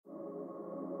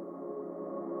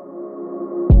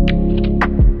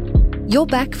You're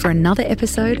back for another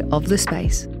episode of The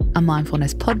Space, a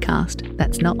mindfulness podcast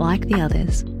that's not like the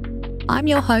others. I'm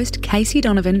your host, Casey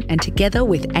Donovan, and together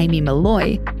with Amy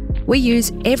Malloy, we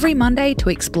use every Monday to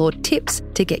explore tips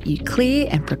to get you clear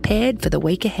and prepared for the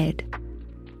week ahead.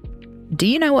 Do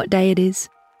you know what day it is?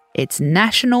 It's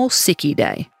National Sickie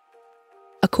Day.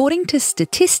 According to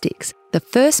statistics, the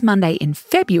first Monday in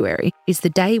February is the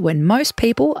day when most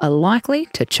people are likely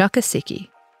to chuck a sickie.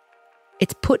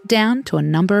 It's put down to a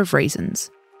number of reasons.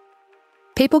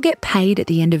 People get paid at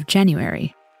the end of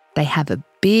January. They have a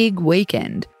big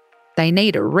weekend. They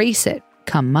need a reset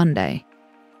come Monday.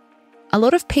 A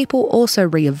lot of people also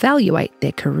reevaluate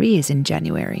their careers in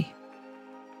January.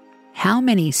 How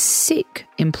many sick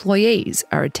employees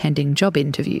are attending job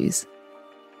interviews?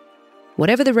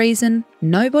 Whatever the reason,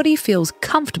 nobody feels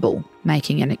comfortable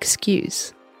making an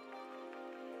excuse.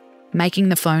 Making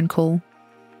the phone call,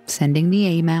 sending the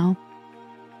email.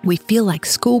 We feel like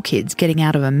school kids getting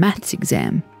out of a maths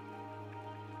exam.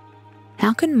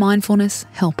 How can mindfulness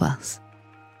help us?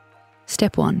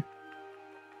 Step 1.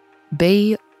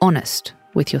 Be honest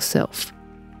with yourself.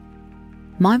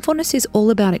 Mindfulness is all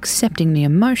about accepting the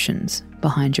emotions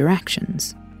behind your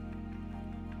actions.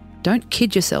 Don't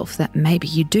kid yourself that maybe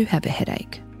you do have a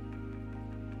headache.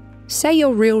 Say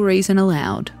your real reason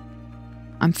aloud.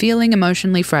 I'm feeling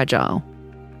emotionally fragile.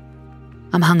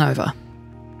 I'm hungover.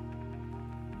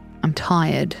 I'm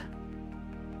tired.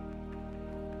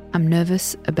 I'm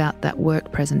nervous about that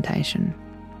work presentation.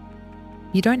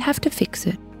 You don't have to fix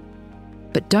it,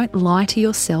 but don't lie to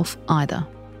yourself either.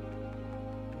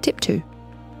 Tip 2.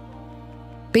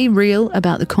 Be real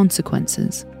about the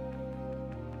consequences.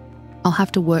 I'll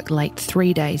have to work late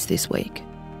 3 days this week.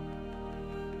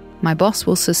 My boss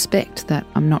will suspect that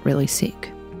I'm not really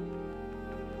sick.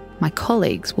 My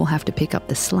colleagues will have to pick up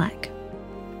the slack.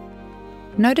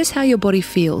 Notice how your body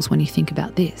feels when you think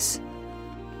about this.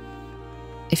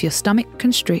 If your stomach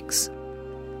constricts,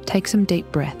 take some deep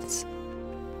breaths.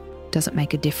 Does it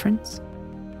make a difference?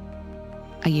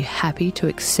 Are you happy to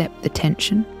accept the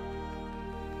tension?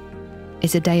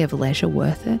 Is a day of leisure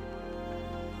worth it?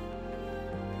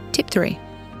 Tip 3.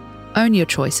 Own your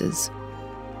choices.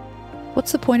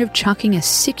 What's the point of chucking a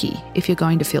sickie if you're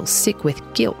going to feel sick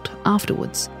with guilt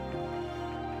afterwards?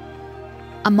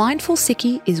 A mindful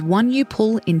sickie is one you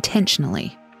pull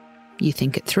intentionally. You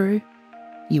think it through,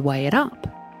 you weigh it up,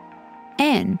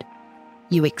 and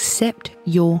you accept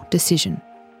your decision.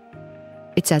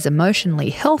 It's as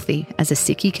emotionally healthy as a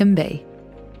sickie can be.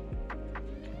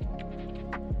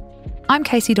 I'm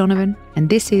Casey Donovan, and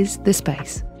this is The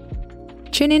Space.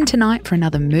 Tune in tonight for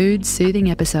another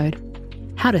mood-soothing episode.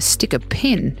 How to stick a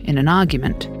pin in an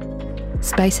argument.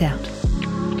 Space out.